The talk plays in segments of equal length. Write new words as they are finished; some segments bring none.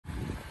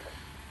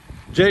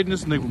Jaden, this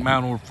is Nick with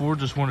Mountain Orb Ford.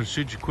 Just wanted to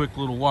shoot you a quick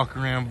little walk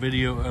around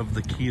video of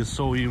the Kia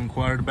Soul you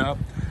inquired about.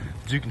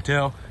 As you can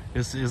tell,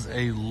 this is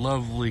a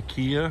lovely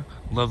Kia.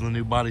 Love the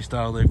new body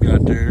style they've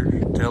got there.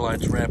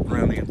 Taillights wrapped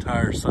around the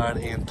entire side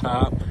and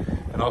top,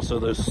 and also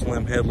those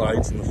slim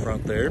headlights in the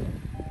front there.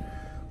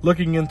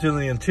 Looking into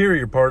the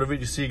interior part of it,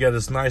 you see you got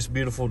this nice,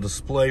 beautiful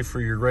display for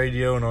your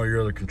radio and all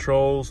your other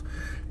controls.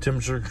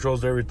 Temperature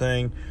controls,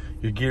 everything.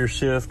 Your gear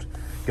shift.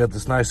 Got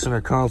this nice center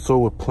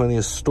console with plenty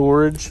of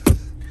storage.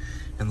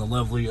 And the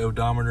lovely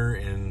odometer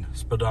and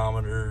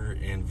speedometer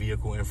and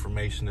vehicle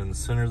information in the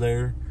center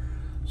there.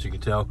 As you can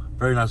tell,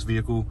 very nice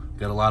vehicle.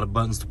 Got a lot of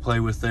buttons to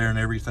play with there and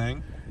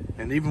everything.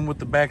 And even with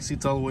the back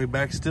seats all the way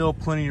back, still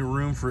plenty of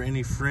room for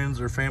any friends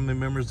or family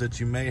members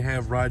that you may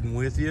have riding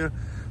with you,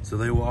 so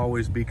they will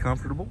always be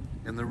comfortable.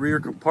 In the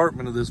rear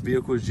compartment of this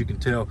vehicle, as you can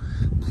tell,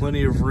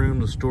 plenty of room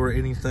to store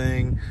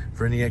anything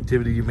for any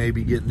activity you may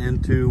be getting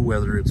into,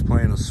 whether it's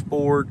playing a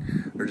sport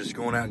or just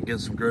going out and getting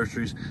some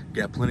groceries.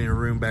 Got plenty of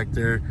room back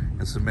there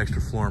and some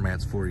extra floor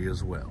mats for you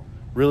as well.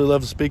 Really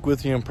love to speak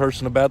with you in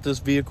person about this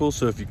vehicle,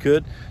 so if you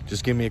could,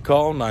 just give me a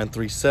call,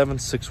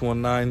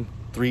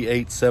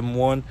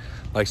 937-619-3871.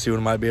 Like to see what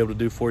I might be able to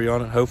do for you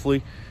on it.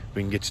 Hopefully,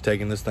 we can get you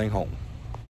taking this thing home.